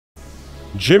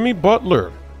Jimmy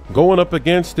Butler going up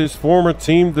against his former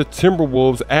team, the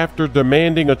Timberwolves, after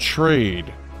demanding a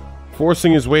trade,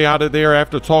 forcing his way out of there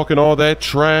after talking all that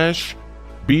trash,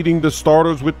 beating the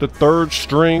starters with the third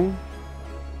string.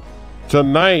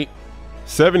 Tonight,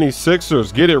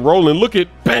 76ers get it rolling. Look at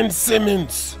Ben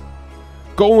Simmons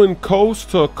going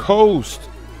coast to coast.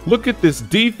 Look at this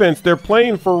defense. They're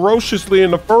playing ferociously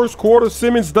in the first quarter.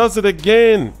 Simmons does it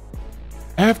again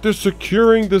after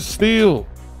securing the steal.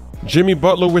 Jimmy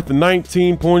Butler with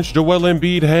 19 points. Joel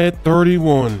Embiid had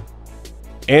 31.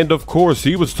 And of course,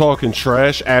 he was talking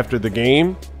trash after the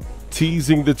game,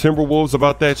 teasing the Timberwolves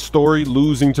about that story,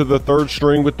 losing to the third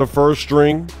string with the first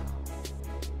string.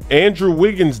 Andrew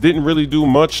Wiggins didn't really do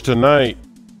much tonight.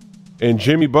 And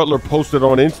Jimmy Butler posted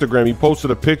on Instagram, he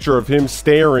posted a picture of him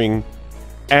staring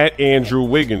at Andrew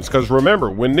Wiggins. Because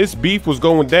remember, when this beef was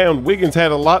going down, Wiggins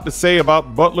had a lot to say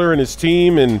about Butler and his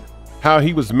team and how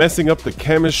he was messing up the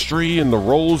chemistry and the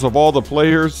roles of all the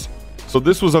players. So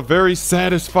this was a very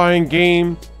satisfying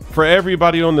game for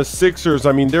everybody on the Sixers.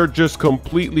 I mean, they're just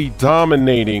completely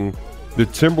dominating the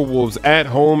Timberwolves at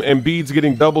home. Embiid's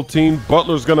getting double teamed.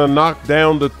 Butler's gonna knock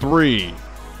down the three.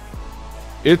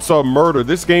 It's a murder.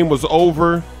 This game was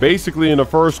over basically in the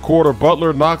first quarter.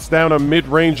 Butler knocks down a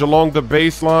mid-range along the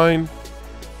baseline.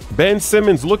 Ben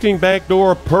Simmons looking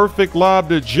backdoor, perfect lob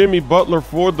to Jimmy Butler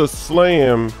for the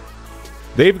slam.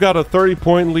 They've got a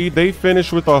 30-point lead. They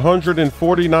finished with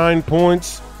 149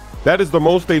 points. That is the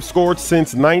most they've scored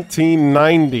since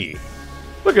 1990.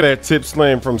 Look at that tip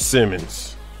slam from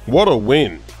Simmons. What a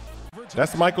win.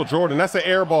 That's Michael Jordan. That's an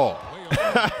air ball.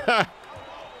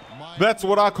 That's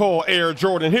what I call Air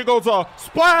Jordan. Here goes a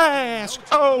splash.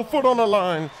 Oh, foot on the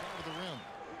line.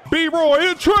 B-Roy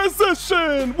in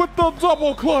transition with the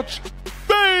double clutch.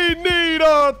 They need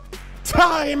a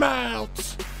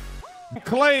timeout.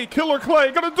 Clay, Killer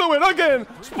Clay, gonna do it again.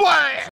 Splash!